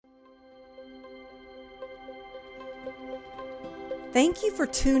Thank you for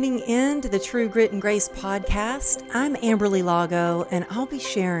tuning in to the True Grit and Grace podcast. I'm Amberly Lago, and I'll be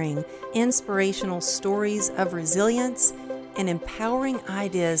sharing inspirational stories of resilience and empowering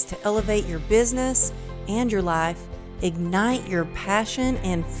ideas to elevate your business and your life, ignite your passion,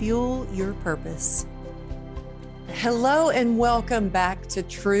 and fuel your purpose. Hello, and welcome back to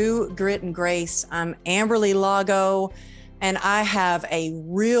True Grit and Grace. I'm Amberly Lago, and I have a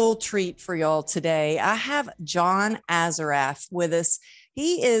real treat for y'all today. I have John Assaraf with us.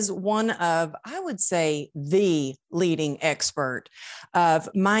 He is one of, I would say, the leading expert of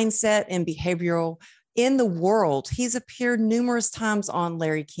mindset and behavioral in the world. He's appeared numerous times on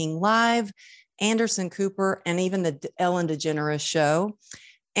Larry King Live, Anderson Cooper, and even the Ellen DeGeneres show.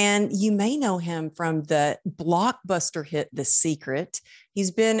 And you may know him from the blockbuster hit, The Secret.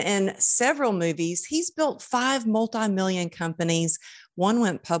 He's been in several movies. He's built 5 multi-million companies. One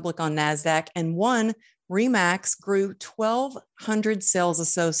went public on NASDAQ, and one, Remax, grew 1,200 sales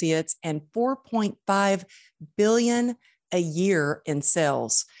associates and $4.5 billion a year in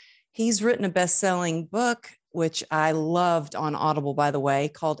sales. He's written a best-selling book, which I loved on Audible, by the way,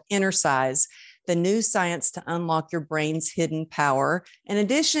 called Inner Size: The New Science to Unlock Your Brain's Hidden Power, in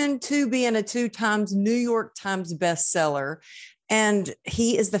addition to being a 2-time New York Times bestseller. And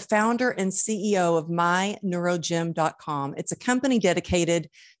he is the founder and CEO of MyNeuroGym.com. It's a company dedicated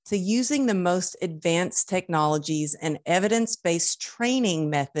to using the most advanced technologies and evidence-based training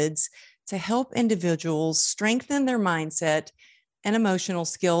methods to help individuals strengthen their mindset and emotional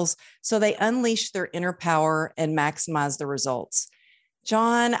skills so they unleash their inner power and maximize the results.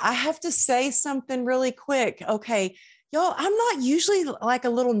 John, I have to say something really quick. Okay, y'all, I'm not usually like a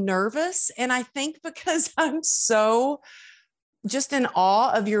little nervous. And I think because I'm so just in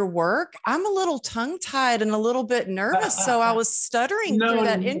awe of your work, I'm a little tongue-tied and a little bit nervous. So I was stuttering through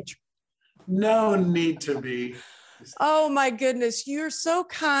that intro. No need to be. Oh my goodness. You're so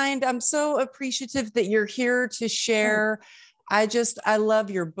kind. I'm so appreciative that you're here to share. I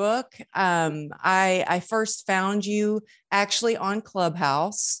love your book. I first found you actually on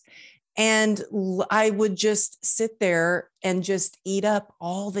Clubhouse, and I would just sit there and just eat up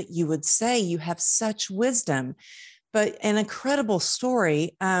all that you would say. You have such wisdom, but an incredible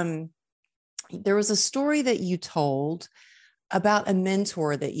story. There was a story that you told about a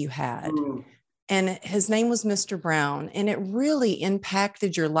mentor that you had. And his name was Mr. Brown, and it really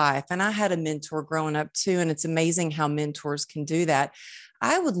impacted your life. And I had a mentor growing up too, and it's amazing how mentors can do that.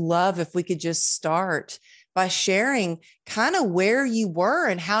 I would love if we could just start by sharing kind of where you were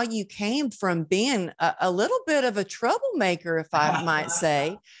and how you came from being a little bit of a troublemaker, if I might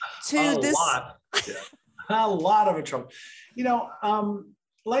say, to this. A lot of a trouble.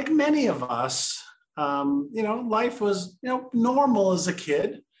 Like many of us, life was, normal as a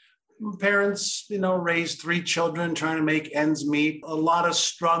kid. Parents, raised 3 children trying to make ends meet. A lot of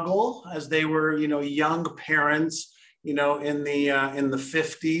struggle as they were, young parents, in the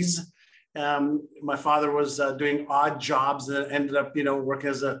 50s. My father was doing odd jobs that ended up, working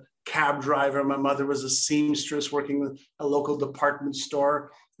as a cab driver. My mother was a seamstress working with a local department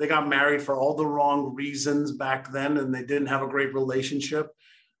store. They got married for all the wrong reasons back then, and they didn't have a great relationship,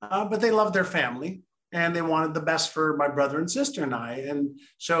 but they loved their family. And they wanted the best for my brother and sister and I. And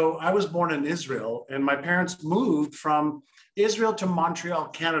so I was born in Israel, and my parents moved from Israel to Montreal,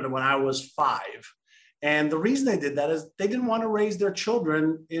 Canada when I was 5. And the reason they did that is they didn't want to raise their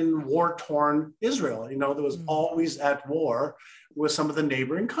children in war-torn Israel. There was always at war with some of the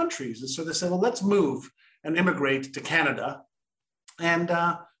neighboring countries. And so they said, well, let's move and immigrate to Canada. And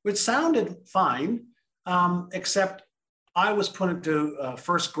which sounded fine, except I was put into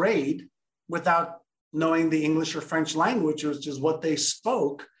first grade without knowing the English or French language, which is what they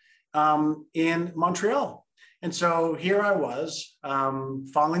spoke in Montreal. And so here I was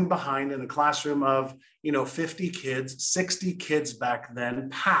falling behind in a classroom of, 50 kids, 60 kids back then,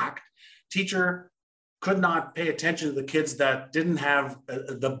 packed. Teacher could not pay attention to the kids that didn't have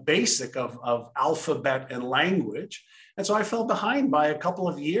the basic of alphabet and language. And so I fell behind by a couple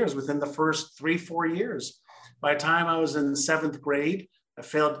of years within the first 3-4 years. By the time I was in 7th grade, I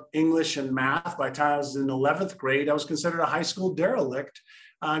failed English and math. By the time I was in 11th grade, I was considered a high school derelict,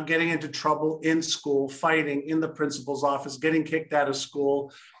 getting into trouble in school, fighting in the principal's office, getting kicked out of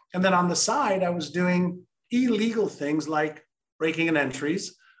school. And then on the side, I was doing illegal things like breaking in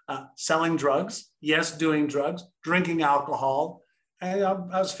entries, selling drugs, doing drugs, drinking alcohol. And I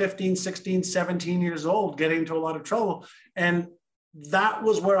was 15, 16, 17 years old, getting into a lot of trouble. And that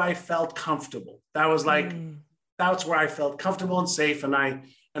was where I felt comfortable. That was like, that's where I felt comfortable and safe. And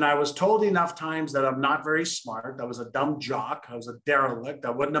I was told enough times that I'm not very smart. I was a dumb jock. I was a derelict.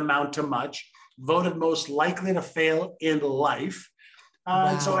 I wouldn't amount to much. Voted most likely to fail in life.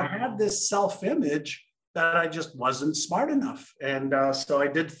 And so I had this self-image that I just wasn't smart enough. And so I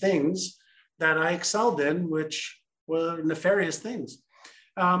did things that I excelled in, which were nefarious things.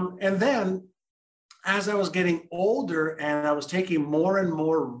 And then as I was getting older and I was taking more and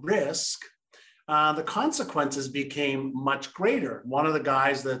more risk, the consequences became much greater. One of the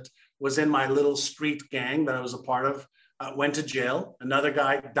guys that was in my little street gang that I was a part of went to jail. Another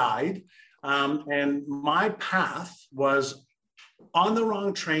guy died. And my path was on the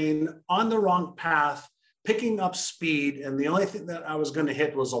wrong train, on the wrong path, picking up speed. And the only thing that I was going to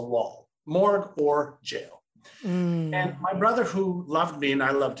hit was a wall, morgue or jail. And my brother, who loved me and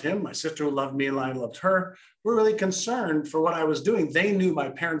I loved him, my sister, who loved me and I loved her, were really concerned for what I was doing. They knew my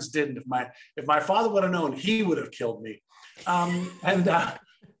parents didn't. If my father would have known, he would have killed me.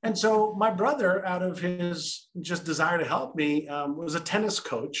 And so my brother, out of his just desire to help me, was a tennis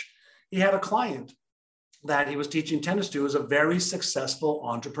coach. He had a client that he was teaching tennis to, who was a very successful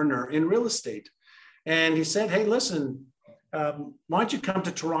entrepreneur in real estate. And he said, hey, listen, why don't you come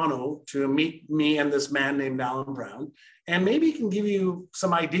to Toronto to meet me and this man named Alan Brown, and maybe he can give you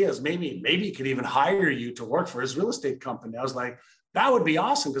some ideas. Maybe he could even hire you to work for his real estate company. I was like, that would be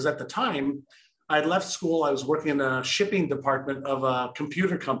awesome, because at the time I'd left school. I was working in a shipping department of a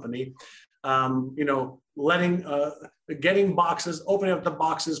computer company, getting boxes, opening up the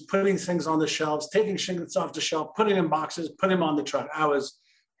boxes, putting things on the shelves, taking things off the shelf, putting in boxes, putting them on the truck.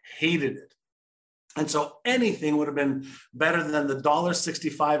 Hated it. And so anything would have been better than the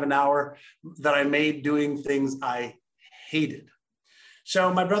 $1.65 an hour that I made doing things I hated.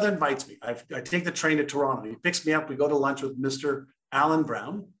 So my brother invites me. I take the train to Toronto. He picks me up. We go to lunch with Mr. Alan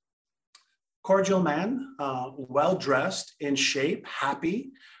Brown. Cordial man, well-dressed, in shape,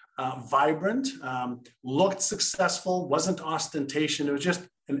 happy, vibrant, looked successful, wasn't ostentation. It was just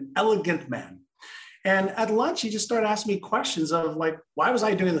an elegant man. And at lunch, he just started asking me questions of like, why was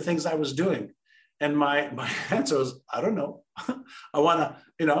I doing the things I was doing? And my answer was, I don't know. I want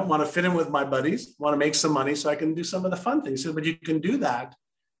to fit in with my buddies, want to make some money so I can do some of the fun things. He said, but you can do that,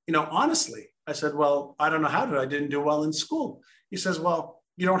 honestly. I said, well, I don't know how to. I didn't do well in school. He says, well,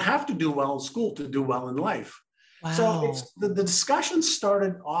 you don't have to do well in school to do well in life. Wow. So the discussion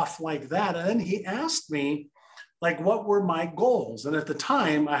started off like that. And then he asked me, like, what were my goals? And at the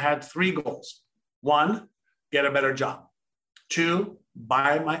time, I had 3 goals. 1, get a better job. 2,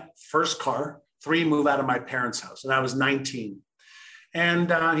 buy my first car. 3, move out of my parents' house. And I was 19.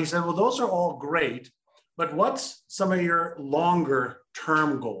 And he said, well, those are all great, but what's some of your longer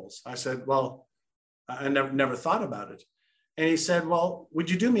term goals? I said, well, I never thought about it. And he said, well, would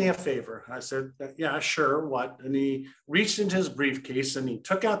you do me a favor? I said, yeah, sure. What? And he reached into his briefcase and he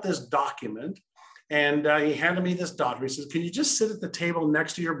took out this document and he handed me this document. He says, can you just sit at the table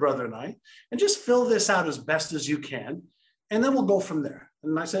next to your brother and I and just fill this out as best as you can? And then we'll go from there.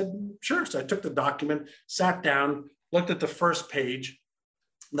 And I said, sure. So I took the document, sat down, looked at the first page.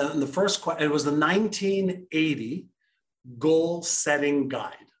 Then the first question, it was the 1980 goal setting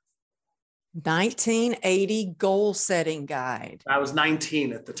guide. 1980 goal setting guide. I was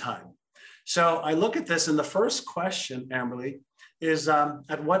 19 at the time. So I look at this and the first question, Amberly, is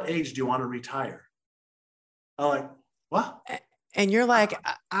at what age do you want to retire? I'm like, what? And you're like,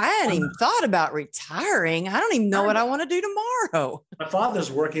 I hadn't even thought about retiring. I don't even know what I want to do tomorrow. My father's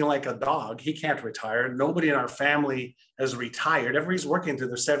working like a dog. He can't retire. Nobody in our family has retired. Everybody's working to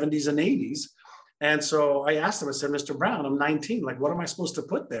their 70s and 80s. And so I asked him, I said, Mr. Brown, I'm 19. Like, what am I supposed to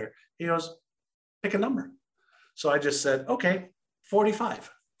put there? He goes, pick a number. So I just said, okay,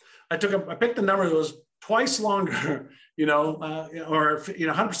 45. I picked a number that was twice longer, or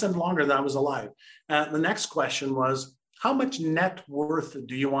 100% longer than I was alive. The next question was, how much net worth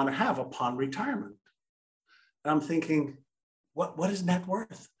do you want to have upon retirement? And I'm thinking, what is net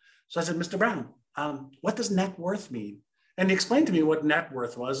worth? So I said, Mr. Brown, what does net worth mean? And he explained to me what net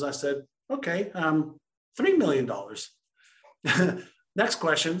worth was. I said, okay, $3 million. Next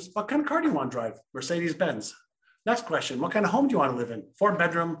question, what kind of car do you want to drive? Mercedes-Benz. Next question, what kind of home do you want to live in?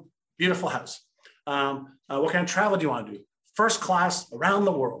 4-bedroom, beautiful house. What kind of travel do you want to do? First class around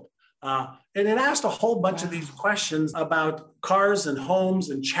the world. And it asked a whole bunch of these questions about cars and homes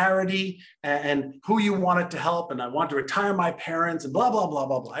and charity and who you wanted to help. And I want to retire my parents and blah, blah, blah,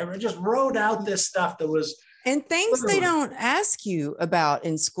 blah, blah. I just wrote out this stuff that was. And things they don't ask you about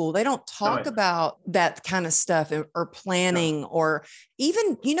in school. They don't talk about that kind of stuff or planning or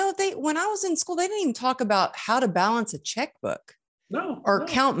even, when I was in school, they didn't even talk about how to balance a checkbook or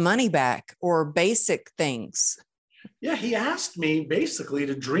count money back or basic things. Yeah, he asked me basically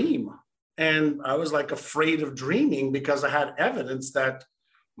to dream. And I was like afraid of dreaming because I had evidence that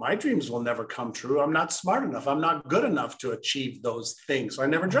my dreams will never come true. I'm not smart enough. I'm not good enough to achieve those things. So I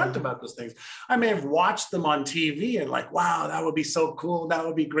never dreamt about those things. I may have watched them on TV and like, wow, that would be so cool. That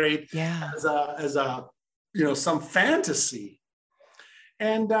would be great. Yeah. As a some fantasy.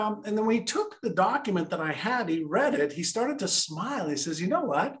 And then when he took the document that I had, he read it, he started to smile. He says, you know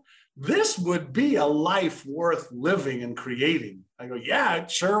what? This would be a life worth living and creating. I go, yeah,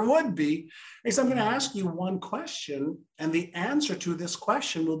 it sure would be. He said, I'm going to ask you one question, and the answer to this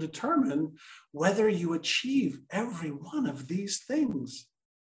question will determine whether you achieve every one of these things.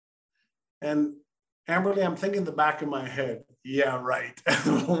 And Amberly, I'm thinking in the back of my head, yeah, right.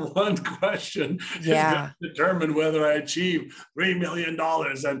 One question is going to determine whether I achieve $3 million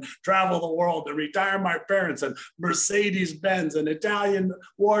and travel the world and retire my parents and Mercedes-Benz and Italian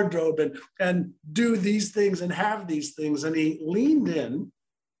wardrobe and do these things and have these things. And he leaned in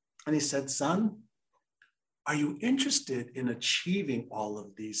and he said, son, are you interested in achieving all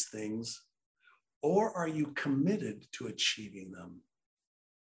of these things, or are you committed to achieving them?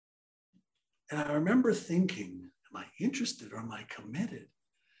 And I remember thinking, am I interested or am I committed?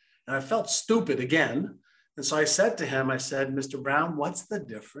 And I felt stupid again. And so I said to him, I said, Mr. Brown, what's the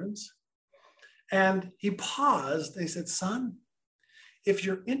difference? And he paused. And he said, son, if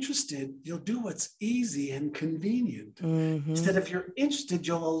you're interested, you'll do what's easy and convenient. He said, if you're interested,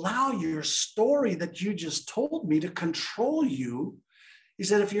 you'll allow your story that you just told me to control you. He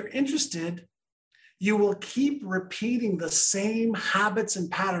said, if you're interested, you will keep repeating the same habits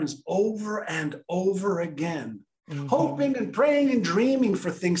and patterns over and over again, hoping and praying and dreaming for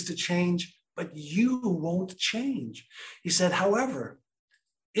things to change, but you won't change. He said, however,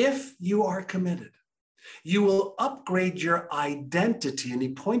 if you are committed, you will upgrade your identity. And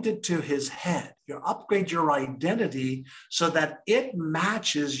he pointed to his head. You'll upgrade your identity so that it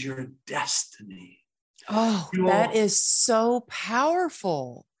matches your destiny. Oh, that is so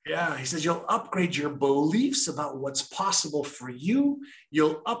powerful. Yeah, he says, you'll upgrade your beliefs about what's possible for you.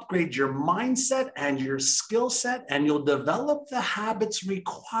 You'll upgrade your mindset and your skill set, and you'll develop the habits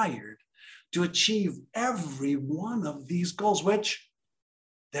required to achieve every one of these goals, which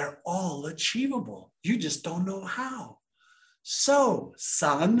they're all achievable. You just don't know how. So,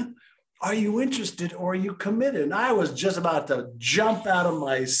 son, are you interested or are you committed? And I was just about to jump out of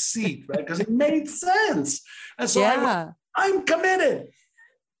my seat, right? Because it made sense. And so I'm committed.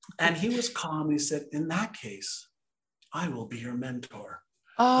 And he was calm. He said, in that case, I will be your mentor.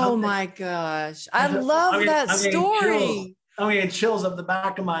 Oh my gosh. I love that story. I'm getting chills up the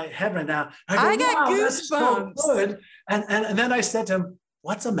back of my head right now. I got goosebumps. That's so good. And then I said to him,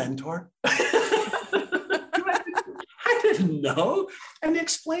 what's a mentor? I didn't know. And he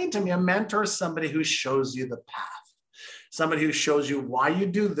explained to me, a mentor is somebody who shows you the path. Somebody who shows you why you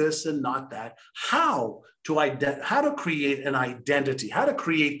do this and not that, how to create an identity, how to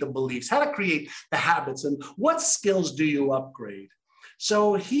create the beliefs, how to create the habits, and what skills do you upgrade.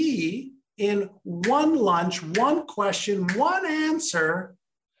 So he, in one lunch, one question, one answer,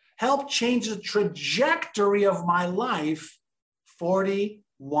 helped change the trajectory of my life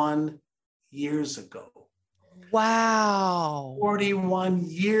 41 years ago. Wow. 41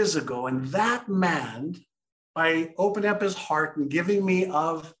 years ago. And that man, by opening up his heart and giving me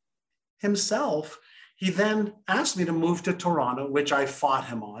of himself, he then asked me to move to Toronto, which I fought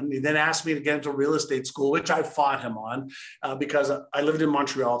him on. He then asked me to get into real estate school, which I fought him on because I lived in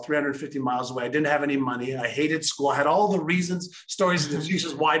Montreal, 350 miles away. I didn't have any money. I hated school. I had all the reasons, stories, and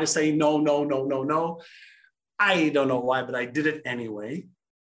excuses why to say no, no, no, no, no. I don't know why, but I did it anyway.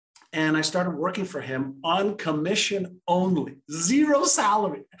 And I started working for him on commission only, zero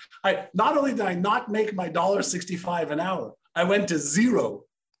salary. Not only did I not make my $1.65 an hour, I went to zero.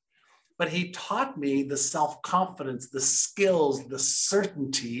 But he taught me the self-confidence, the skills, the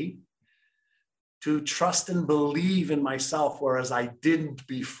certainty to trust and believe in myself, whereas I didn't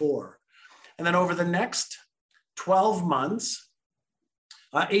before. And then over the next 18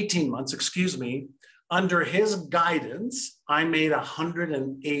 months, under his guidance, I made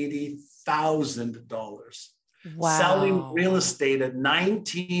 $180,000. Wow. Selling real estate at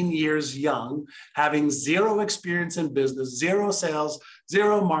 19 years young, having zero experience in business, zero sales,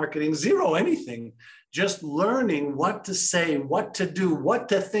 zero marketing, zero anything, just learning what to say, what to do, what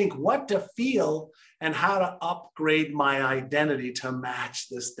to think, what to feel, and how to upgrade my identity to match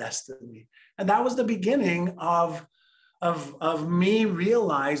this destiny. And that was the beginning of me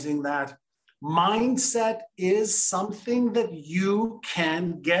realizing that mindset is something that you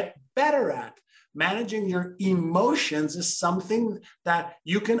can get better at. Managing your emotions is something that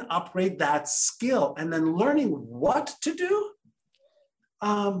you can upgrade that skill. And then learning what to do.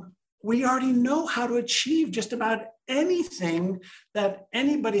 We already know how to achieve just about anything that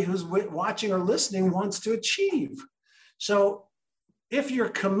anybody who's watching or listening wants to achieve. So if you're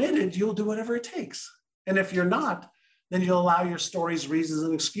committed, you'll do whatever it takes. And if you're not, then you'll allow your stories, reasons,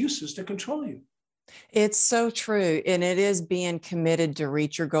 and excuses to control you. It's so true. And it is being committed to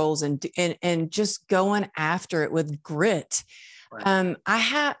reach your goals and just going after it with grit. Right. I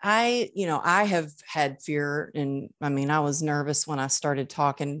have had fear, and I mean, I was nervous when I started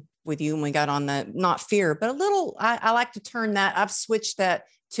talking with you and we got on the, not fear, but a little, I like to turn that, I've switched that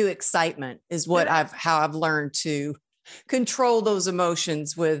to excitement is what how I've learned to control those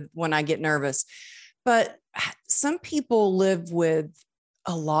emotions with when I get nervous. But some people live with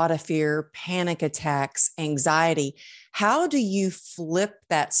a lot of fear, panic attacks, anxiety. How do you flip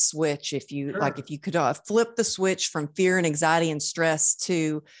that switch? If you Sure. if you could flip the switch from fear and anxiety and stress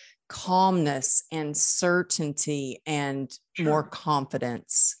to calmness and certainty and more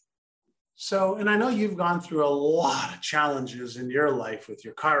confidence. So, and I know you've gone through a lot of challenges in your life with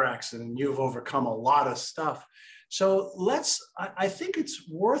your car accident, and you've overcome a lot of stuff. So I think it's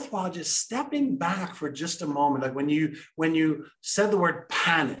worthwhile just stepping back for just a moment. Like when you said the word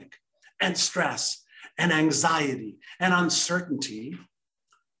panic and stress and anxiety and uncertainty,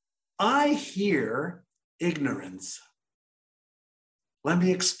 I hear ignorance. Let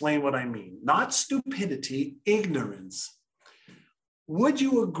me explain what I mean. Not stupidity, ignorance. Would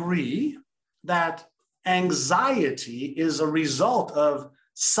you agree that anxiety is a result of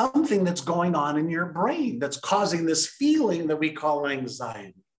something that's going on in your brain that's causing this feeling that we call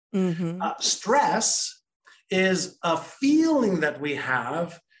anxiety? Mm-hmm. Stress is a feeling that we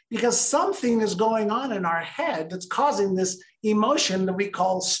have because something is going on in our head that's causing this emotion that we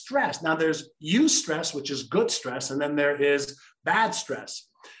call stress. Now, there's eustress, which is good stress, and then there is bad stress.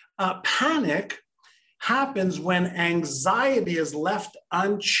 Panic happens when anxiety is left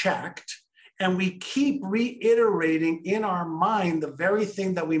unchecked and we keep reiterating in our mind the very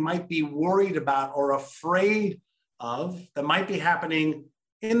thing that we might be worried about or afraid of that might be happening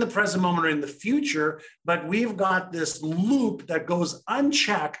in the present moment or in the future, but we've got this loop that goes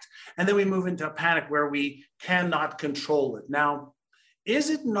unchecked, and then we move into a panic where we cannot control it. Now,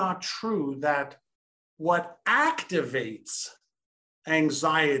 is it not true that what activates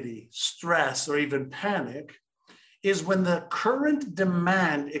anxiety, stress, or even panic is when the current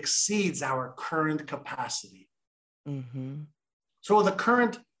demand exceeds our current capacity? Mm-hmm. So the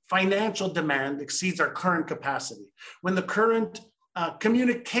current financial demand exceeds our current capacity. When the current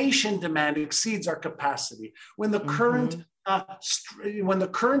communication demand exceeds our capacity. When the current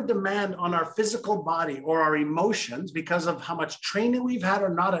demand on our physical body or our emotions, because of how much training we've had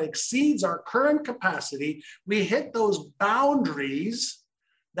or not, exceeds our current capacity, we hit those boundaries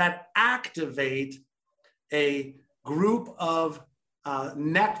that activate a group of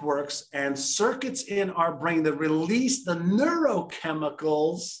networks and circuits in our brain that release the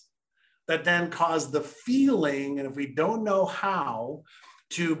neurochemicals that then cause the feeling, and if we don't know how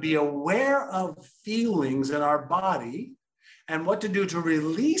to be aware of feelings in our body and what to do to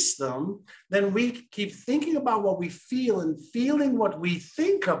release them, then we keep thinking about what we feel and feeling what we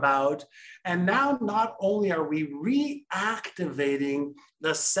think about. And now not only are we reactivating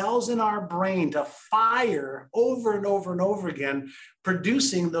the cells in our brain to fire over and over and over again,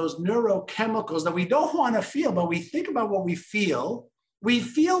 producing those neurochemicals that we don't want to feel, but we think about what we feel. We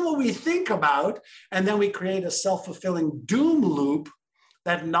feel what we think about, and then we create a self-fulfilling doom loop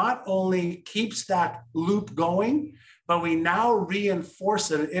that not only keeps that loop going, but we now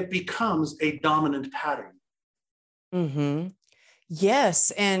reinforce it. It becomes a dominant pattern. Mm-hmm. Yes.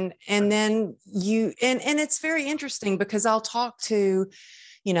 And then and it's very interesting because I'll talk to,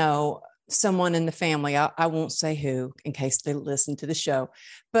 someone in the family. I won't say who in case they listen to the show,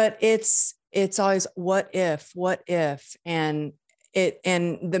 but it's always what if, and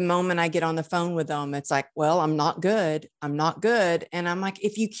the moment I get on the phone with them, it's like, well, I'm not good. And I'm like,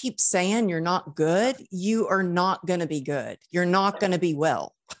 if you keep saying you're not good, you are not going to be good. You're not going to be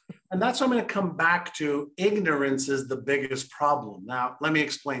well. And that's what I'm going to come back to. Ignorance is the biggest problem. Now, let me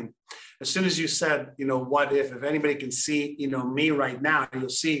explain. As soon as you said, what if anybody can see, me right now, you'll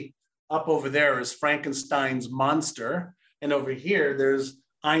see up over there is Frankenstein's monster. And over here, there's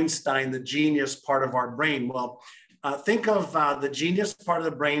Einstein, the genius part of our brain. Well, think of the genius part of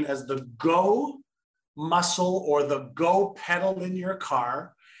the brain as the go muscle or the go pedal in your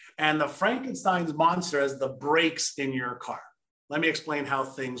car, and the Frankenstein's monster as the brakes in your car. Let me explain how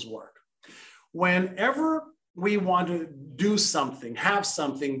things work. Whenever we want to do something, have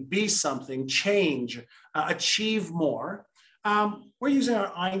something, be something, change, achieve more, we're using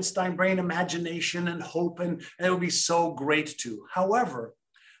our Einstein brain, imagination and hope, and it would be so great to. However,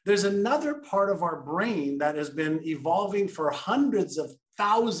 There's another part of our brain that has been evolving for hundreds of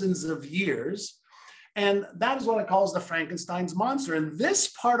thousands of years. And that is what it calls the Frankenstein's monster. And this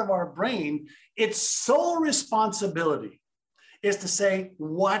part of our brain, its sole responsibility is to say,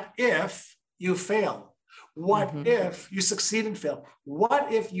 what if you fail? What if you succeed and fail?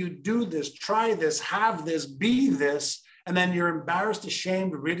 What if you do this, try this, have this, be this, and then you're embarrassed,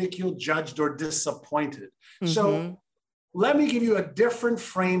 ashamed, ridiculed, judged, or disappointed? So let me give you a different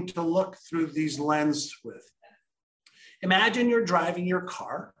frame to look through these lenses with. Imagine you're driving your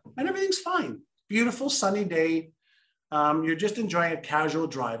car and everything's fine. Beautiful sunny day. You're just enjoying a casual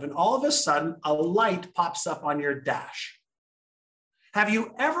drive. And all of a sudden, a light pops up on your dash. Have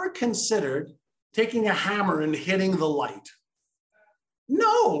you ever considered taking a hammer and hitting the light?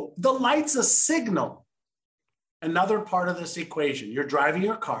 No, the light's a signal. Another part of this equation, you're driving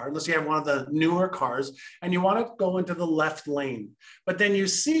your car, let's say you have one of the newer cars, and you want to go into the left lane. But then you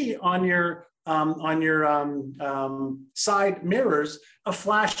see on your side mirrors a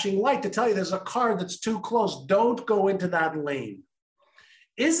flashing light to tell you there's a car that's too close. Don't go into that lane.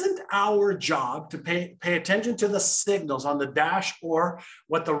 Isn't our job to pay attention to the signals on the dash or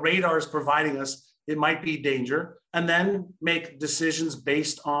what the radar is providing us? It might be danger, and then make decisions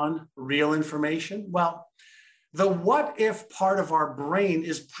based on real information? Well, the what if part of our brain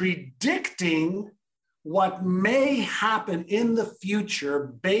is predicting what may happen in the future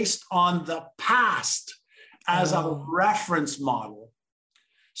based on the past as a reference model.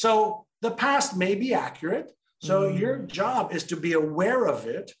 So the past may be accurate. So your job is to be aware of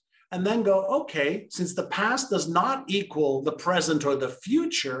it and then go, okay, since the past does not equal the present or the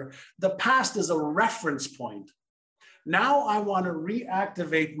future, the past is a reference point. Now I want to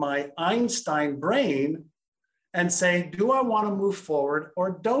reactivate my Einstein brain and say, do I want to move forward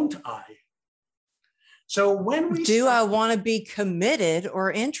or don't I? So when we I want to be committed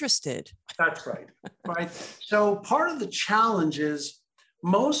or interested? That's right. Right. So part of the challenge is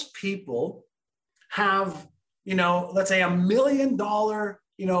most people have, let's say $1 million,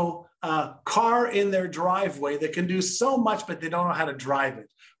 car in their driveway that can do so much, but they don't know how to drive it.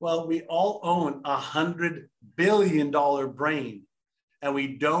 Well, we all own $100 billion brain, and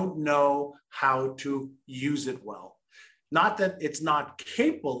we don't know how to use it well. Not that it's not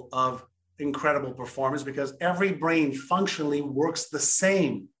capable of incredible performance, because every brain functionally works the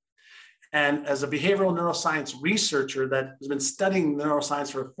same. And as a behavioral neuroscience researcher that has been studying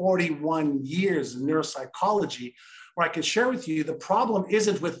neuroscience for 41 years in neuropsychology, where I can share with you the problem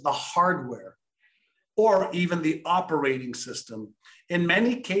isn't with the hardware or even the operating system. In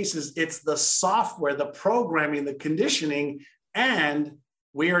many cases, it's the software, the programming, the conditioning, and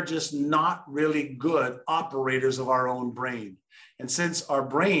we are just not really good operators of our own brain. And since our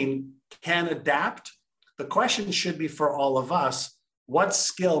brain can adapt, the question should be for all of us, what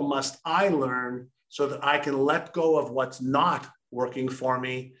skill must I learn so that I can let go of what's not working for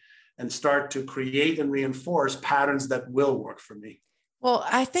me and start to create and reinforce patterns that will work for me? Well,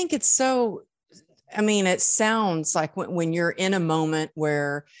 I think it's it sounds like when you're in a moment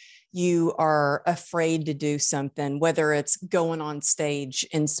where you are afraid to do something, whether it's going on stage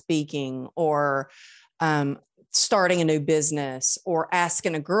and speaking or starting a new business or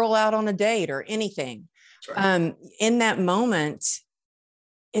asking a girl out on a date or anything. Right. In that moment,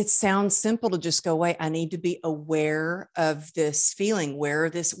 it sounds simple to just go, wait, I need to be aware of this feeling,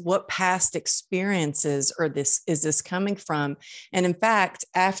 what past experiences is this coming from? And in fact,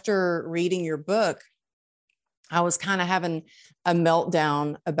 after reading your book, I was kind of having a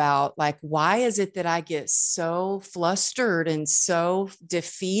meltdown about why is it that I get so flustered and so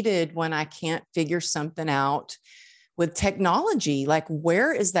defeated when I can't figure something out with technology?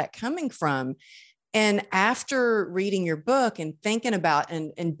 Where is that coming from? And after reading your book and thinking about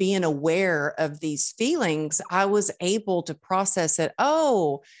and being aware of these feelings, I was able to process it.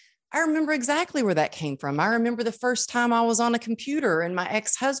 Oh, I remember exactly where that came from. I remember the first time I was on a computer and my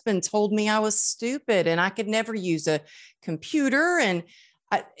ex-husband told me I was stupid and I could never use a computer.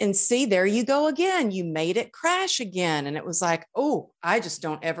 And see, there you go again. You made it crash again. And it was like, oh, I just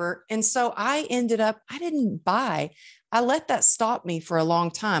don't ever. And so I let that stop me for a long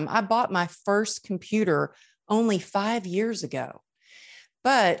time. I bought my first computer only 5 years ago,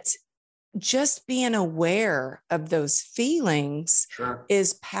 but just being aware of those feelings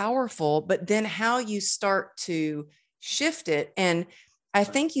is powerful, but then how you start to shift it. And I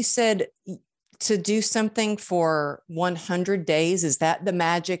think you said to do something for 100 days. Is that the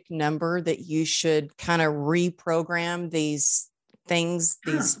magic number that you should kind of reprogram these things,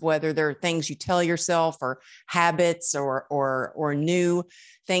 whether they're things you tell yourself or habits or new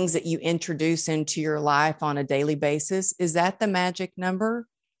things that you introduce into your life on a daily basis? Is that the magic number?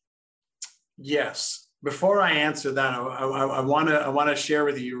 Yes. Before I answer that, I want to share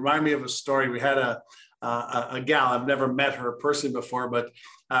with you. You remind me of a story. We had a gal. I've never met her personally before, but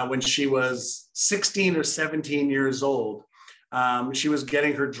when she was 16 or 17 years old, she was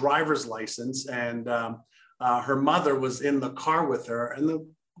getting her driver's license, and her mother was in the car with her, and the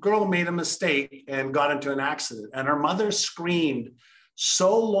girl made a mistake and got into an accident. And her mother screamed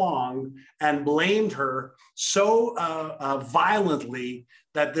so long and blamed her so violently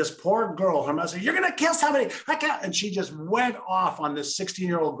that this poor girl, her mother said, "You're going to kill somebody. I can't." And she just went off on this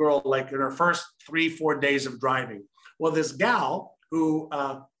 16-year-old girl, like in her first 3-4 days of driving. Well, this gal who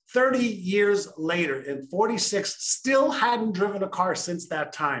 30 years later in 46 still hadn't driven a car since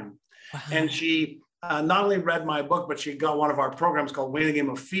that time. Wow. And she not only read my book, but she got one of our programs called Winning a Game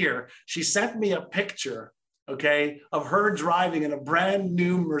of Fear. She sent me a picture, okay, of her driving in a brand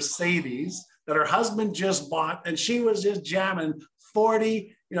new Mercedes that her husband just bought. And she was just jamming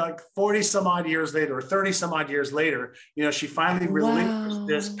 40 some odd years later, or 30 some odd years later, she finally relinquished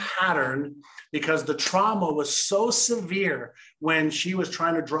this pattern because the trauma was so severe when she was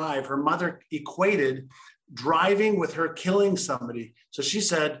trying to drive. Her mother equated driving with her killing somebody. So she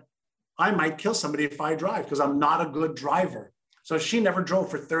said, "I might kill somebody if I drive because I'm not a good driver." So she never drove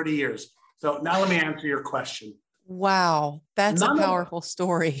for 30 years. So now let me answer your question. Wow. That's a powerful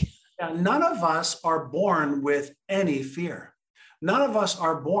story. None of us are born with any fear. None of us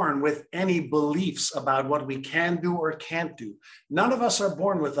are born with any beliefs about what we can do or can't do. None of us are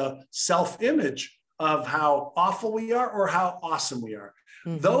born with a self-image of how awful we are or how awesome we are.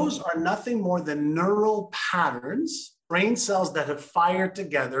 Mm-hmm. Those are nothing more than neural patterns, brain cells that have fired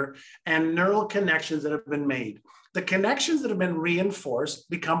together, and neural connections that have been made. The connections that have been reinforced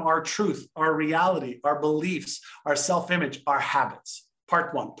become our truth, our reality, our beliefs, our self-image, our habits.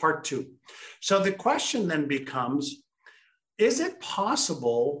 Part one. Part two. So the question then becomes, is it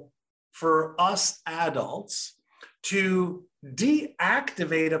possible for us adults to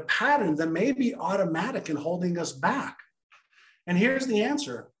deactivate a pattern that may be automatic and holding us back? And here's the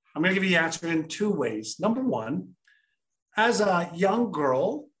answer. I'm going to give you the answer in two ways. Number one, as a young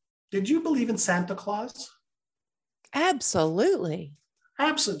girl, did you believe in Santa Claus? Absolutely.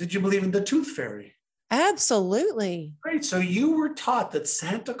 Absolutely. Did you believe in the Tooth Fairy? Absolutely. Great. So you were taught that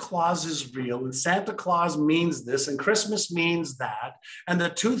Santa Claus is real, and Santa Claus means this, and Christmas means that, and the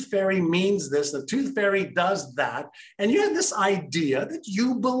Tooth Fairy means this, the Tooth Fairy does that. And you had this idea that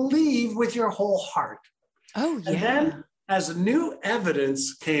you believe with your whole heart. Oh, yeah. And then as new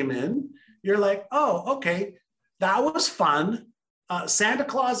evidence came in, you're like, oh, okay, that was fun. Santa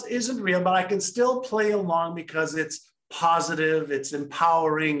Claus isn't real, but I can still play along because it's positive, it's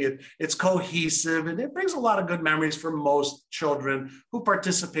empowering, it's cohesive, and it brings a lot of good memories for most children who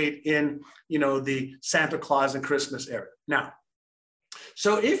participate in, the Santa Claus and Christmas era. Now,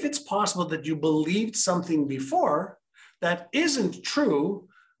 so if it's possible that you believed something before that isn't true,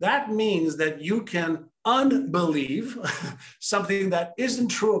 that means that you can unbelieve something that isn't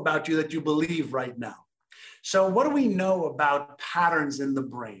true about you that you believe right now. So what do we know about patterns in the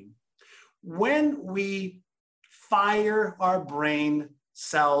brain? When we fire our brain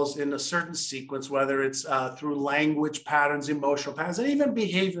cells in a certain sequence, whether it's through language patterns, emotional patterns, and even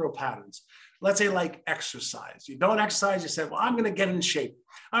behavioral patterns. Let's say like exercise. You don't exercise, you say, well, I'm going to get in shape.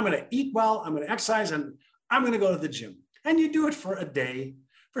 I'm going to eat well, I'm going to exercise, and I'm going to go to the gym. And you do it for a day,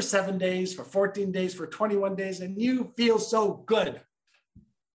 for 7 days, for 14 days, for 21 days, and you feel so good.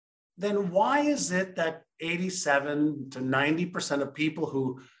 Then why is it that 87 to 90% of people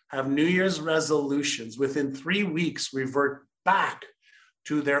who have New Year's resolutions within 3 weeks revert back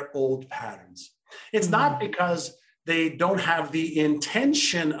to their old patterns? It's not because they don't have the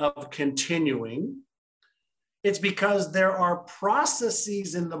intention of continuing. It's because there are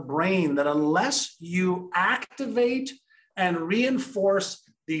processes in the brain that unless you activate and reinforce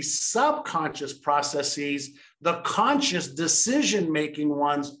the subconscious processes, the conscious decision-making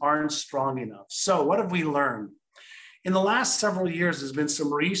ones aren't strong enough. So what have we learned? In the last several years, there's been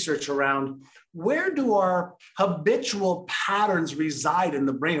some research around where do our habitual patterns reside in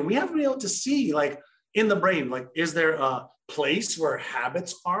the brain? And we haven't been able to see, like, in the brain, like, is there a place where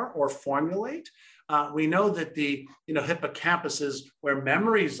habits are or formulate? We know that the hippocampus is where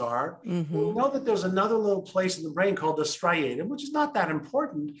memories are. Mm-hmm. We know that there's another little place in the brain called the striatum, which is not that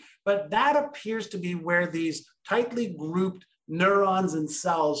important, but that appears to be where these tightly grouped neurons and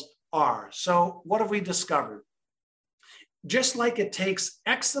cells are. So what have we discovered? Just like it takes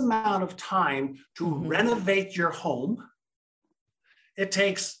X amount of time to renovate your home, it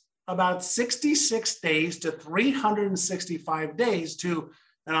takes about 66 days to 365 days to,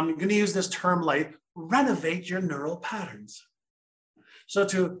 and I'm going to use this term like, renovate your neural patterns. So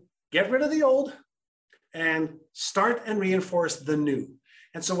to get rid of the old and start and reinforce the new.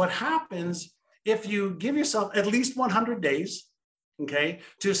 And so what happens if you give yourself at least 100 days, okay,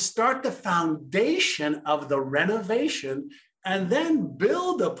 to start the foundation of the renovation and then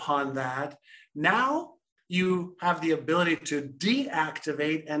build upon that, now you have the ability to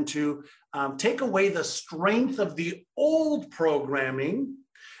deactivate and to take away the strength of the old programming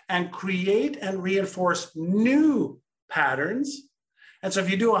and create and reinforce new patterns. And so if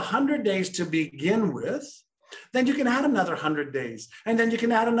you do 100 days to begin with, then you can add another 100 days, and then you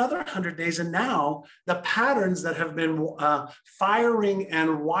can add another 100 days. And now the patterns that have been firing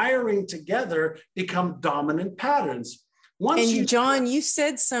and wiring together become dominant patterns. John, you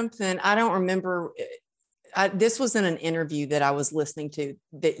said something, I don't remember. This was in an interview that I was listening to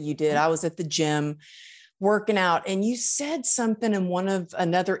that you did. I was at the gym working out, and you said something in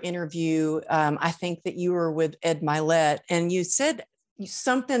another interview. I think that you were with Ed Milet, and you said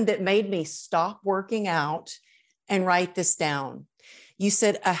something that made me stop working out and write this down. You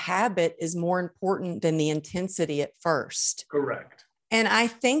said a habit is more important than the intensity at first. Correct. And I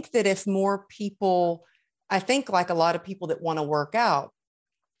think that if more people, I think like a lot of people that want to work out,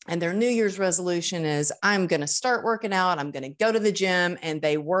 and their New Year's resolution is, I'm going to start working out. I'm going to go to the gym, and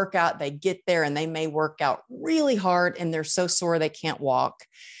they work out, they get there, and they may work out really hard and they're so sore they can't walk.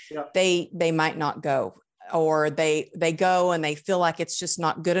 Yeah. They might not go, or they go and they feel like it's just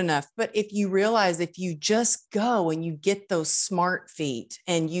not good enough. But if you realize, if you just go and you get those smart feet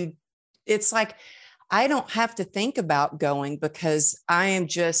and it's like, I don't have to think about going because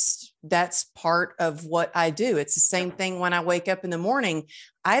that's part of what I do. It's the same thing when I wake up in the morning.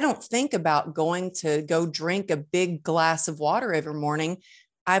 I don't think about going to go drink a big glass of water every morning.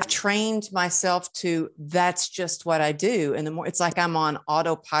 I've trained myself that's just what I do. And it's like I'm on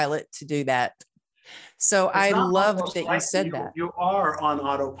autopilot to do that. So I loved that you said that. You are on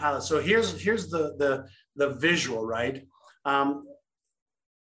autopilot. So here's the visual, right?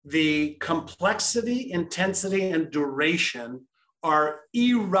 The complexity, intensity, and duration are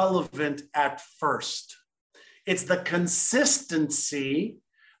irrelevant at first. It's the consistency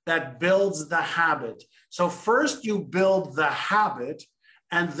that builds the habit. So first you build the habit,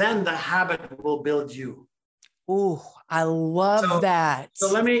 and then the habit will build you. Ooh, I love that.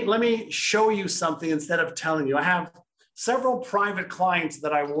 So let me show you something instead of telling you. I have several private clients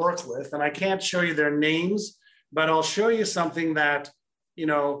that I work with, and I can't show you their names, but I'll show you something that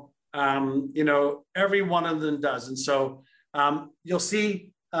every one of them does. And so you'll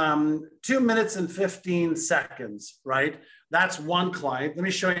see 2 minutes and 15 seconds, right? That's one client. Let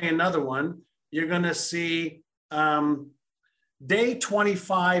me show you another one. You're going to see day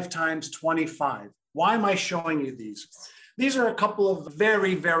 25 times 25. Why am I showing you these? These are a couple of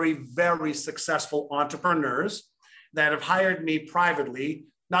very, very, very successful entrepreneurs that have hired me privately,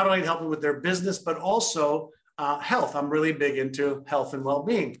 not only to help them with their business, but also health. I'm really big into health and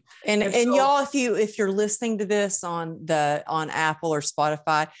well-being. And so, y'all, if you're listening to this on Apple or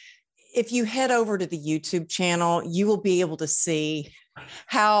Spotify, if you head over to the YouTube channel, you will be able to see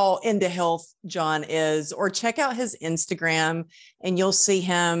how into health John is, or check out his Instagram and you'll see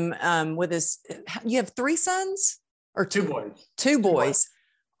him with you have 3 sons or two boys? Two boys,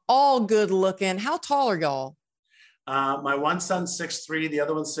 all good looking. How tall are y'all? My one son's 6'3", the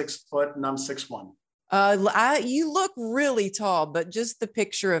other one's 6 foot, and I'm 6'1". You look really tall, but just the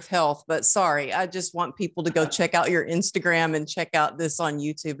picture of health. But sorry, I just want people to go check out your Instagram and check out this on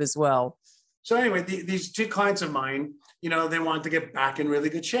YouTube as well. So anyway, these 2 clients of mine, they want to get back in really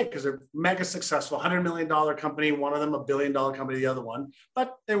good shape because they're mega successful, $100 million company, one of them $1 billion company, the other one,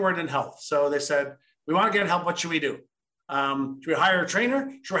 but they weren't in health. So they said, we want to get help. What should we do? Should we hire a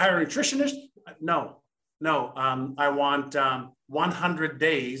trainer? Should we hire a nutritionist? No. I want 100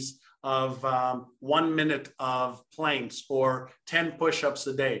 days of 1 minute of planks or 10 push-ups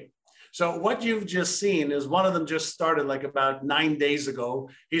a day. So what you've just seen is one of them just started like about 9 days ago.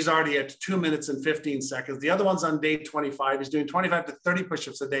 He's already at 2 minutes and 15 seconds. The other one's on day 25. He's doing 25 to 30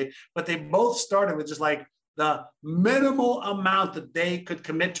 push-ups a day, but they both started with just like the minimal amount that they could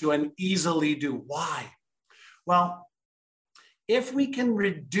commit to and easily do. Why? Well, if we can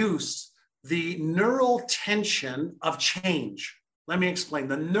reduce the neural tension of change, let me explain.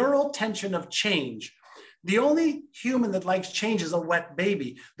 The neural tension of change. The only human that likes change is a wet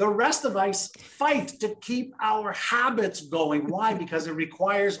baby. The rest of us fight to keep our habits going. Why? Because it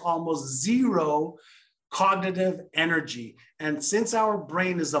requires almost zero cognitive energy. And since our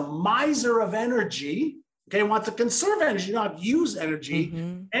brain is a miser of energy, Okay, I want to conserve energy, not use energy.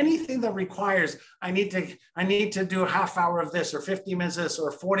 Mm-hmm. Anything that requires, I need to do a half hour of this, or 50 minutes of this,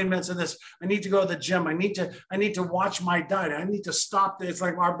 or 40 minutes of this. I need to go to the gym. I need to watch my diet. I need to stop. It's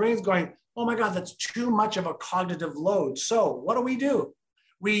like our brain's going, oh my God, that's too much of a cognitive load. So what do?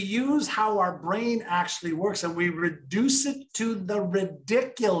 We use how our brain actually works, and we reduce it to the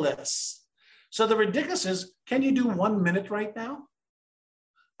ridiculous. So the ridiculous is, can you do 1 minute right now?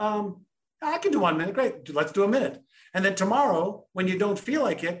 I can do 1 minute. Great. Let's do a minute. And then tomorrow, when you don't feel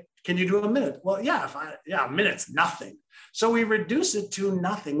like it, can you do a minute? Well, a minute's nothing. So we reduce it to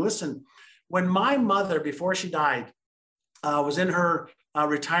nothing. Listen, when my mother, before she died, was in her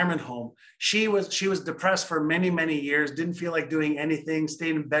retirement home, she was depressed for many, many years, didn't feel like doing anything,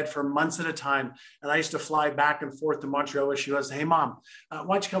 stayed in bed for months at a time. And I used to fly back and forth to Montreal where she was. Hey, Mom, why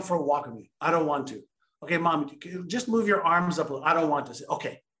don't you come for a walk with me? I don't want to. Okay, Mom, just move your arms up a little. I don't want to. Say,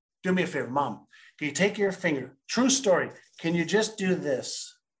 okay. Do me a favor, Mom. Can you take your finger? True story. Can you just do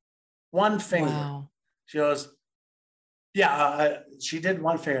this? One finger. Wow. She goes, yeah. She did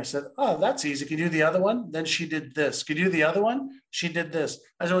one finger. I said, oh, that's easy. Can you do the other one? Then she did this. Can you do the other one? She did this.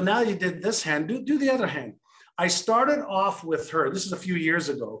 I said, well, now you did this hand. Do the other hand. I started off with her. This is a few years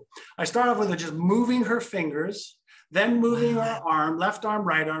ago. I started off with her just moving her fingers, then moving her arm, left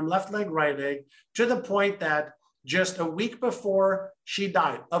leg, right leg, to the point that just a week before she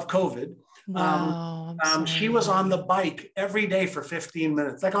died of COVID, Wow, she was on the bike every day for 15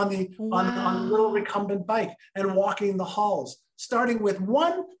 minutes, like on the little recumbent bike, and walking the halls, starting with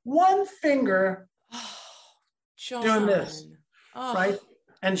one finger, doing this, right?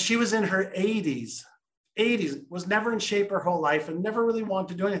 And she was in her 80s, was never in shape her whole life and never really wanted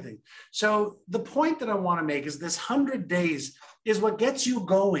to do anything. So the point that I want to make is this 100 days is what gets you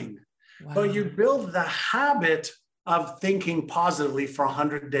going. Wow. But you build the habit of thinking positively for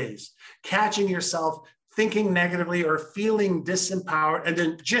 100 days, catching yourself thinking negatively or feeling disempowered, and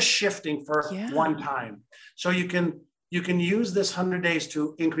then just shifting for one time. So you can use this 100 days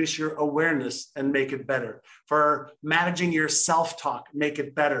to increase your awareness and make it better, for managing your self-talk, make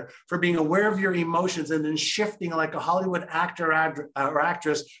it better, for being aware of your emotions and then shifting like a Hollywood actor or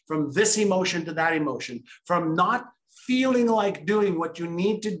actress from this emotion to that emotion, from not feeling like doing what you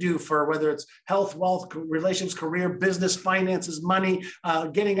need to do for whether it's health, wealth, relationships, career, business, finances, money,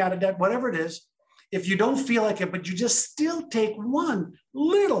 getting out of debt, whatever it is. If you don't feel like it, but you just still take one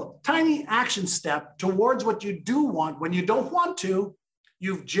little tiny action step towards what you do want when you don't want to,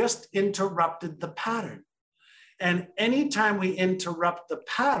 you've just interrupted the pattern. And anytime we interrupt the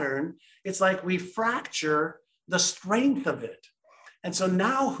pattern, it's like we fracture the strength of it. And so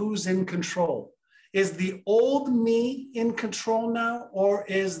now who's in control? Is the old me in control now, or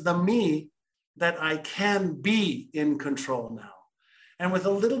is the me that I can be in control now? And with a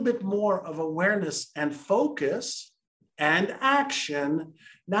little bit more of awareness and focus and action,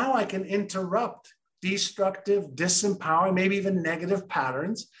 now I can interrupt destructive, disempowering, maybe even negative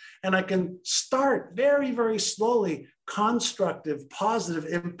patterns. And I can start very, very slowly constructive, positive,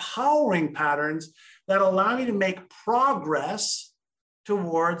 empowering patterns that allow me to make progress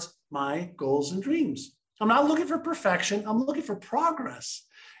towards my goals and dreams. I'm not looking for perfection. I'm looking for progress.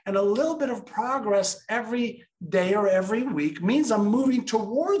 And a little bit of progress every day or every week means I'm moving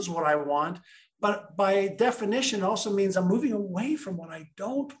towards what I want. But by definition, also means I'm moving away from what I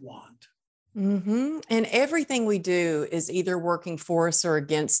don't want. Mm-hmm. And everything we do is either working for us or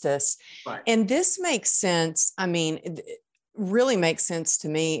against us. Right. And this makes sense. I mean, it really makes sense to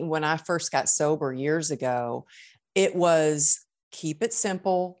me. When I first got sober years ago, it was keep it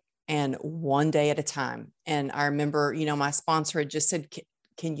simple and one day at a time. And I remember, my sponsor had just said,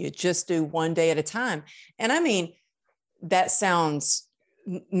 can you just do one day at a time? And I mean,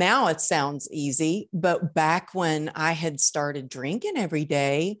 now it sounds easy, but back when I had started drinking every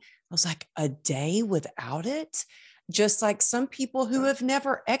day, I was like, a day without it? Just like some people who have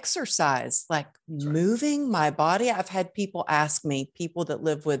never exercised, like moving my body. I've had people ask me,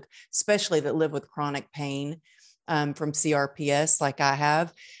 especially that live with chronic pain from CRPS, like I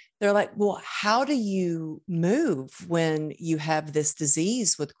have. They're like, well, how do you move when you have this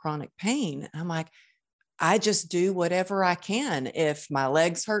disease with chronic pain? And I'm like, I just do whatever I can. If my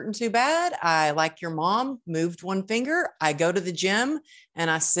leg's hurting too bad, I, like your mom, moved one finger. I go to the gym and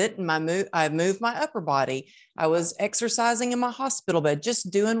I sit and I move my upper body. I was exercising in my hospital bed,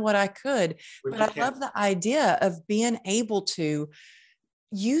 just doing what I could. But I love the idea of being able to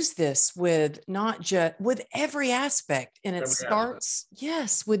use this with not just with every aspect. And it starts,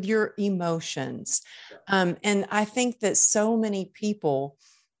 yes, with your emotions. And I think that so many people,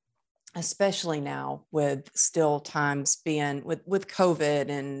 especially now with still times being with COVID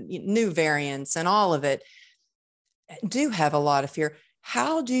and new variants and all of it, do have a lot of fear.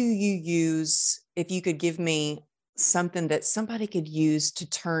 How do you use, if you could give me something that somebody could use to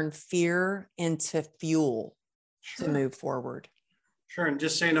turn fear into fuel to Sure. move forward? Sure. And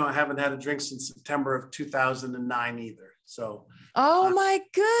just so you know, I haven't had a drink since September of 2009 either. So Oh uh, my I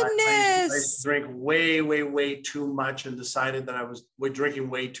used to goodness. drink way, way, way too much and decided that I was drinking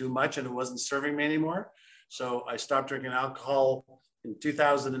way too much and it wasn't serving me anymore. So I stopped drinking alcohol in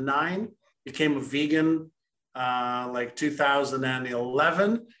 2009, became a vegan like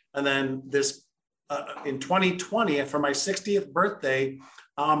 2011. And then in 2020, for my 60th birthday,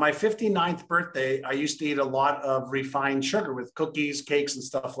 on my 59th birthday, I used to eat a lot of refined sugar with cookies, cakes, and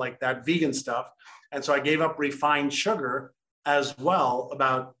stuff like that, vegan stuff. And so I gave up refined sugar as well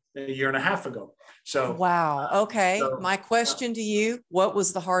about a year and a half ago. So, Wow. Okay. so My uh, question to you, what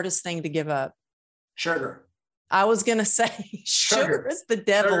was the hardest thing to give up? sugar, I was going to say sugar sugar, is the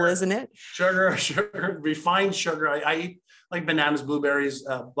devil, sugar, isn't it? sugar, refined sugar. I eat like bananas, blueberries,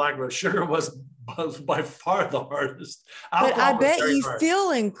 blackberries. Sugar was by far the hardest. But I Alcohol was bet very you hard.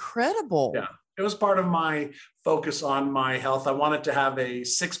 feel Yeah. incredible. It was part of my focus on my health. I wanted to have a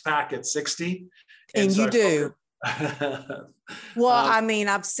six pack at 60. And And so you I do. focused. Well, um, I mean,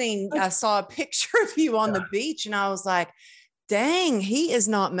 I saw a picture of you on the yeah. beach and I was like, dang, he is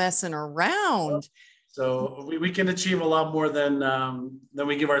not messing around. So we can achieve a lot more than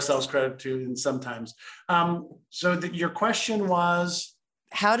we give ourselves credit to in sometimes. Your question was,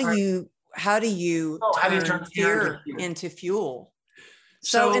 How do you how do you turn turn fear into fear fuel? into fuel?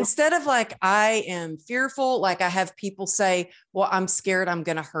 So So instead of like, I am fearful, like I have people say, well, I'm scared I'm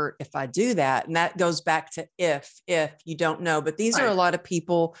going to hurt if I do that. And that goes back to if you don't know, but these are a right. lot of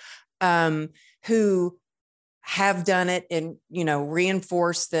people who have done it and,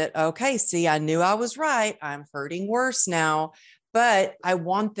 reinforce that, okay, see, I knew I was right. I'm hurting worse now. But I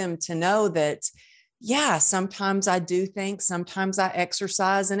want them to know that, yeah, sometimes I do think, sometimes I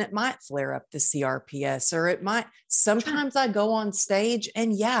exercise and it might flare up the CRPS, or it might, Sure. sometimes I go on stage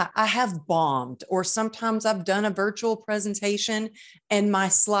and yeah, I have bombed, or sometimes I've done a virtual presentation and my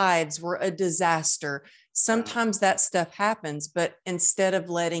slides were a disaster. Yeah. Sometimes that stuff happens, but instead of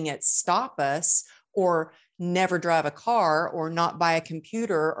letting it stop us, or never drive a car, or not buy a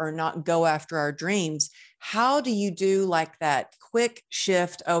computer, or not go after our dreams, how do you do like that quick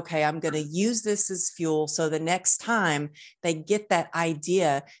shift? Okay, I'm going to use this as fuel. So the next time they get that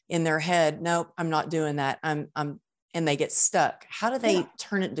idea in their head, nope, I'm not doing that. And they get stuck. How do Yeah. they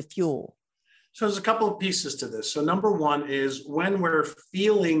turn it into fuel? So there's a couple of pieces to this. So number one is when we're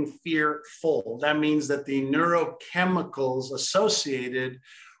feeling fearful, that means that the neurochemicals associated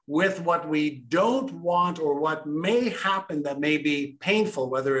with what we don't want or what may happen that may be painful,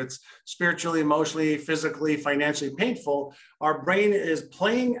 whether it's spiritually, emotionally, physically, financially painful, our brain is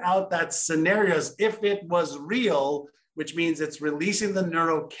playing out that scenario as if it was real, which means it's releasing the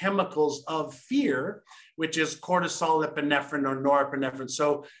neurochemicals of fear, which is cortisol, epinephrine, or norepinephrine.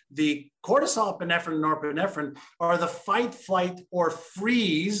 So the cortisol, epinephrine, and norepinephrine are the fight, flight, or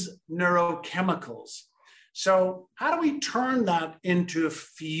freeze neurochemicals. So how do we turn that into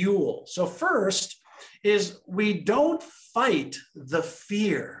fuel? So first is we don't fight the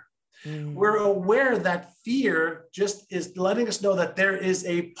fear. We're aware that fear just is letting us know that there is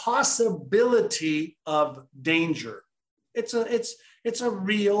a possibility of danger. It's a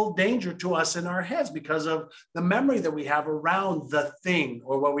real danger to us in our heads because of the memory that we have around the thing,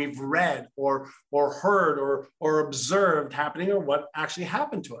 or what we've read or heard or observed happening, or what actually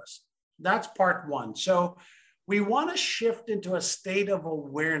happened to us. That's part one. So we want to shift into a state of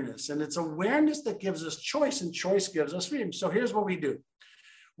awareness, and it's awareness that gives us choice, and choice gives us freedom. So here's what we do.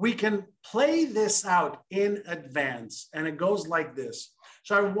 We can play this out in advance, and it goes like this.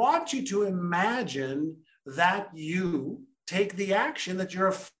 So I want you to imagine that you take the action that you're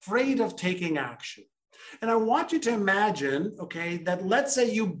afraid of taking action. And I want you to imagine, okay, that let's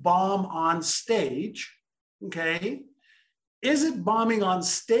say you bomb on stage, okay? Is it bombing on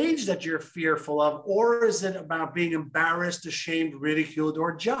stage that you're fearful of, or is it about being embarrassed, ashamed, ridiculed,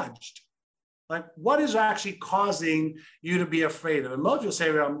 or judged? Like, what is actually causing you to be afraid of? And most will say,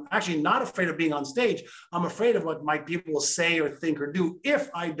 I'm actually not afraid of being on stage. I'm afraid of what my people will say or think or do if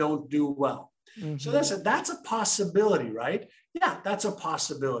I don't do well. Mm-hmm. So that's a possibility, right? Yeah, that's a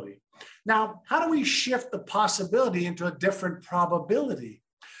possibility. Now, how do we shift the possibility into a different probability?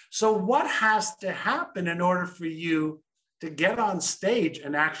 So what has to happen in order for you to get on stage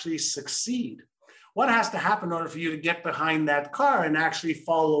and actually succeed? What has to happen in order for you to get behind that car and actually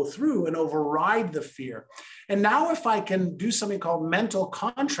follow through and override the fear? And now if I can do something called mental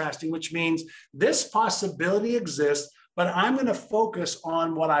contrasting, which means this possibility exists, but I'm going to focus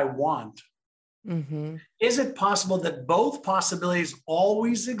on what I want. Mm-hmm. Is it possible that both possibilities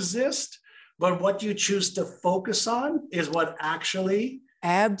always exist, but what you choose to focus on is what actually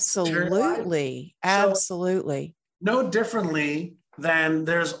materializes? Absolutely. So Absolutely. no differently than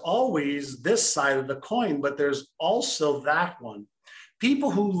there's always this side of the coin, but there's also that one.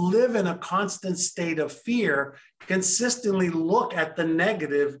 People who live in a constant state of fear consistently look at the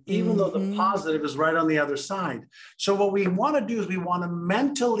negative, even though the Mm-hmm. positive is right on the other side. So, what we want to do is we want to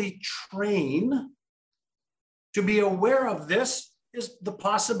mentally train to be aware of this is the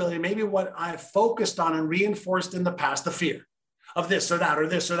possibility, maybe what I focused on and reinforced in the past, the fear of this or that, or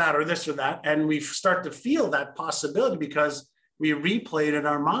this or that, or this or that. And we start to feel that possibility because we replay it in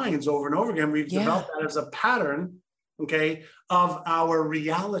our minds over and over again. We've Yeah. developed that as a pattern, okay, of our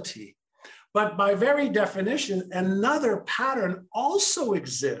reality. But by very definition, another pattern also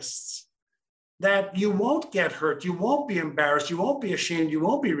exists that you won't get hurt, you won't be embarrassed, you won't be ashamed, you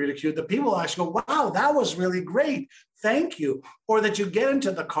won't be ridiculed. The people actually go, wow, that was really great. Thank you. Or that you get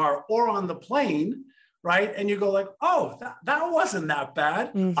into the car or on the plane, right? And you go like, oh, that wasn't that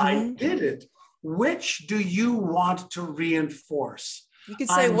bad. Mm-hmm. I did it. Which do you want to reinforce? You could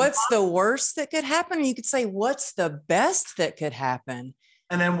say, what's the worst that could happen? You could say, what's the best that could happen?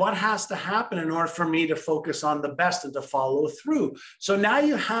 And then what has to happen in order for me to focus on the best and to follow through? So now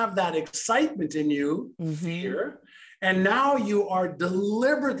you have that excitement in you, Mm-hmm. fear, and now you are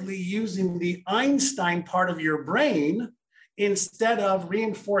deliberately using the Einstein part of your brain instead of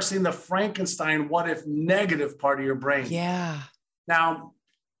reinforcing the Frankenstein, what if negative part of your brain. Yeah. Now,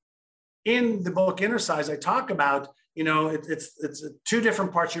 in the book Inner Size, I talk about, it's two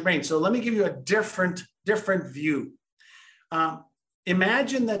different parts of your brain. So let me give you a different view.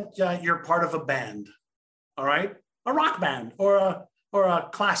 Imagine that you're part of a band, all right, a rock band or a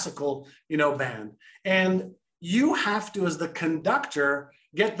classical, band, and you have to, as the conductor,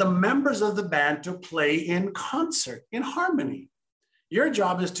 get the members of the band to play in concert, in harmony. Your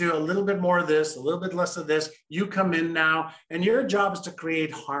job is to a little bit more of this, a little bit less of this. You come in now, and your job is to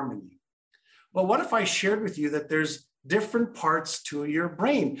create harmony. Well, what if I shared with you that there's different parts to your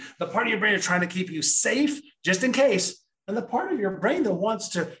brain? The part of your brain is trying to keep you safe, just in case. And the part of your brain that wants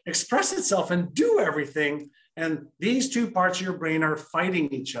to express itself and do everything. And these two parts of your brain are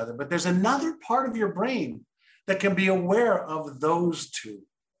fighting each other. But there's another part of your brain that can be aware of those two.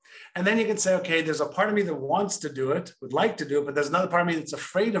 And then you can say, okay, there's a part of me that wants to do it, would like to do it, but there's another part of me that's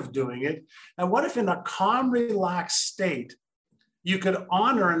afraid of doing it. And what if in a calm, relaxed state, you could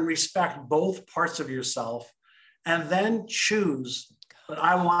honor and respect both parts of yourself and then choose, but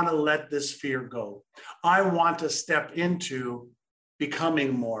I want to let this fear go. I want to step into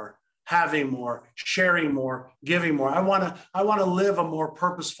becoming more, having more, sharing more, giving more. I want to live a more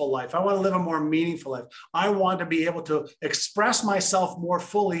purposeful life. I want to live a more meaningful life. I want to be able to express myself more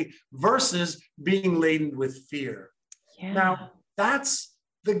fully versus being laden with fear. Yeah. Now, that's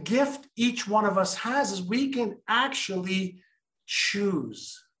the gift each one of us has, is we can actually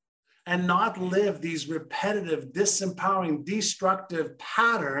choose and not live these repetitive, disempowering, destructive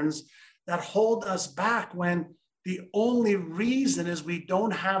patterns that hold us back, when the only reason is we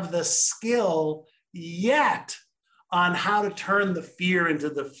don't have the skill yet on how to turn the fear into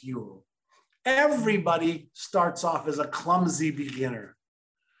the fuel. Everybody starts off as a clumsy beginner.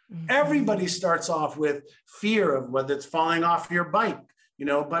 Mm-hmm. Everybody starts off with fear of whether it's falling off your bike,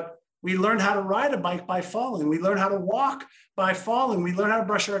 but we learn how to ride a bike by falling. We learn how to walk by falling. We learn how to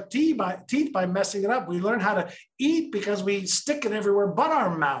brush our teeth by messing it up. We learn how to eat because we stick it everywhere but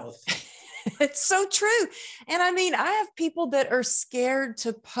our mouth. It's so true. And I mean, I have people that are scared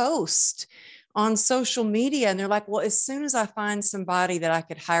to post on social media, and they're like, well, as soon as I find somebody that I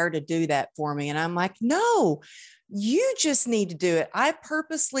could hire to do that for me. And I'm like, no, you just need to do it. I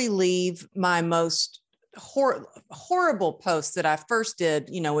purposely leave my most horrible posts that I first did,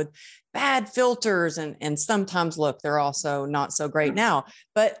 with bad filters, and sometimes, look, they're also not so great now,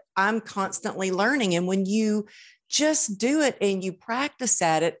 but I'm constantly learning. And when you just do it and you practice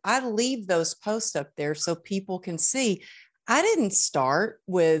at it, I leave those posts up there so people can see. I didn't start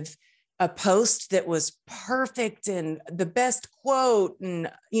with a post that was perfect and the best quote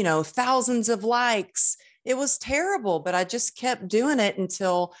and, thousands of likes. It was terrible, but I just kept doing it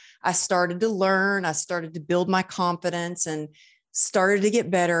until I started to learn. I started to build my confidence and started to get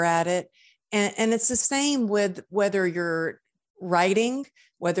better at it. And it's the same with whether you're writing,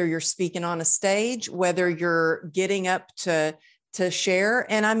 whether you're speaking on a stage, whether you're getting up to share.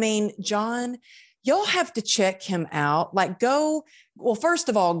 And I mean, John, you'll have to check him out. First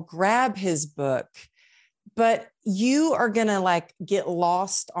of all, grab his book. but you are going to like get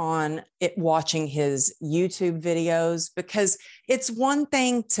lost on it watching his YouTube videos, because it's one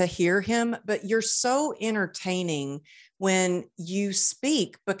thing to hear him, but you're so entertaining when you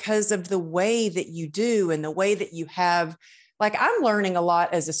speak because of the way that you do and the way that you have. Like, I'm learning a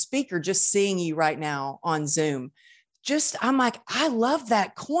lot as a speaker, just seeing you right now on Zoom. I'm like, I love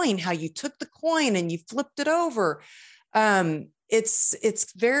that coin, how you took the coin and you flipped it over.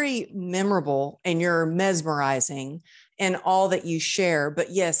 It's very memorable, and you're mesmerizing in all that you share.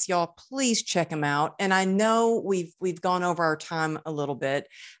 But yes, y'all, please check them out. And I know we've gone over our time a little bit.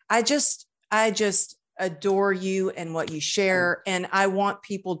 I just adore you and what you share. And I want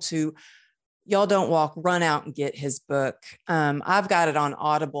people to, y'all don't walk, run out and get his book. I've got it on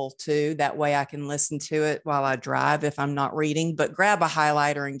Audible too. That way I can listen to it while I drive if I'm not reading, but grab a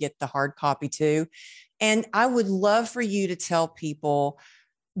highlighter and get the hard copy too. And I would love for you to tell people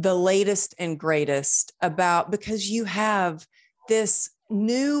the latest and greatest about, because you have this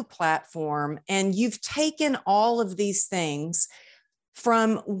new platform and you've taken all of these things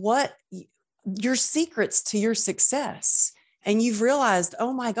from what your secrets to your success. And you've realized,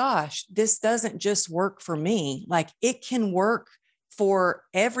 oh my gosh, this doesn't just work for me. Like, it can work for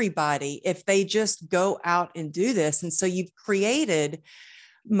everybody if they just go out and do this. And so you've created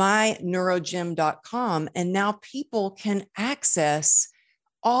myneurogym.com, and now people can access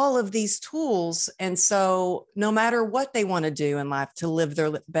all of these tools. And so no matter what they want to do in life to live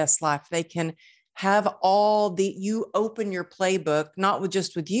their best life, they can have you open your playbook, not with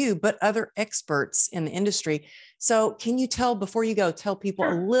just with you, but other experts in the industry. So can you before you go, tell people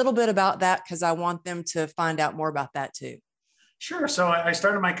a little bit about that? Because I want them to find out more about that too. Sure. So I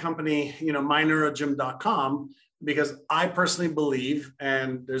started my company, myneurogym.com, because I personally believe,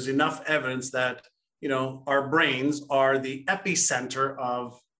 and there's enough evidence that, our brains are the epicenter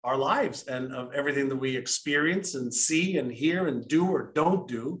of our lives and of everything that we experience and see and hear and do or don't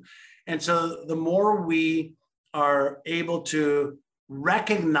do. And so the more we are able to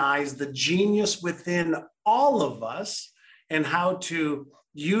recognize the genius within all of us and how to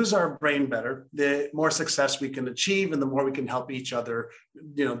use our brain better, the more success we can achieve and the more we can help each other,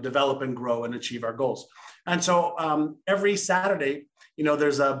 develop and grow and achieve our goals. And so every Saturday,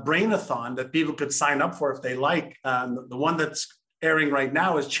 there's a brain-a-thon that people could sign up for if they like. The one that's airing right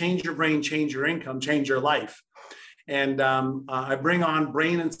now is Change Your Brain, Change Your Income, Change Your Life. And I bring on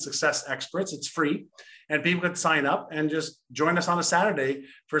brain and success experts. It's free. And people could sign up and just join us on a Saturday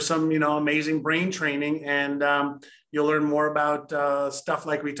for some, amazing brain training. And you'll learn more about stuff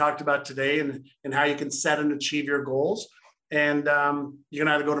like we talked about today and how you can set and achieve your goals. And you can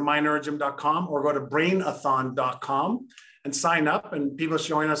either go to myneurogym.com or go to brainathon.com and sign up. And people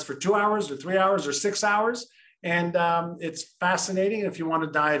join us for 2 hours or 3 hours or 6 hours. And it's fascinating. If you want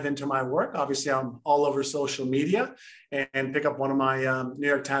to dive into my work, obviously I'm all over social media, and pick up one of my New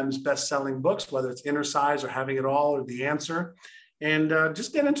York Times best-selling books, whether it's Inner Size or Having It All or The Answer, and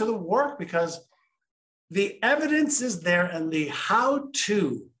just get into the work, because the evidence is there and the how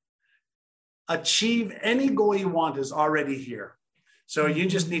to achieve any goal you want is already here. So you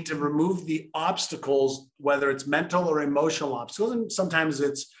just need to remove the obstacles, whether it's mental or emotional obstacles. And sometimes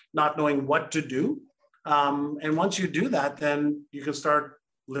it's not knowing what to do. And once you do that, then you can start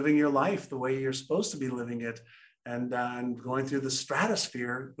living your life the way you're supposed to be living it, and going through the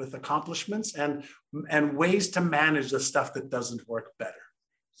stratosphere with accomplishments and ways to manage the stuff that doesn't work better.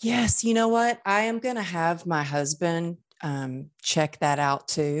 Yes. You know what? I am going to have my husband check that out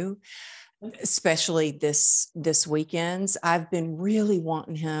too, especially this weekends. I've been really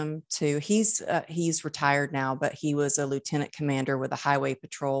wanting him to. He's retired now, but he was a lieutenant commander with a highway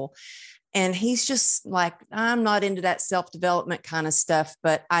patrol. And he's just like, I'm not into that self-development kind of stuff,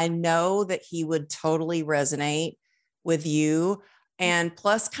 but I know that he would totally resonate with you. And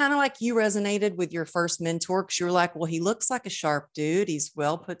plus, kind of like you resonated with your first mentor, because you were like, well, he looks like a sharp dude. He's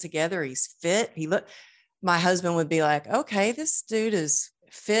well put together. He's fit. My husband would be like, okay, this dude is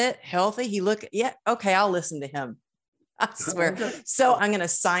fit, healthy. Yeah, okay, I'll listen to him. I swear. So I'm going to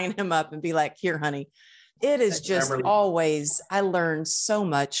sign him up and be like, here, honey. It is just always, I learned so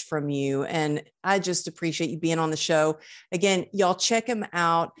much from you, and I just appreciate you being on the show. Again, y'all check him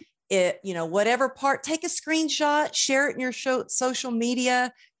out. Whatever part, take a screenshot, share it in your social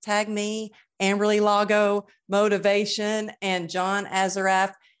media, tag me, Amberly Lago, Motivation, and John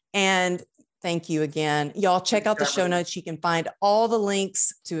Assaraf. And thank you again. Y'all check out the show notes. You can find all the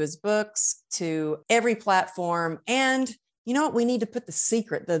links to his books, to every platform. And you know what? We need to put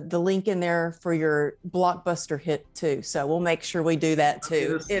the link in there for your blockbuster hit too. So we'll make sure we do that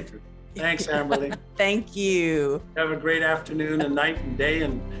too. Thanks, Amberly. Thank you. Have a great afternoon and night and day.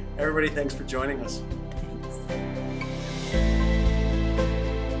 And everybody, thanks for joining us.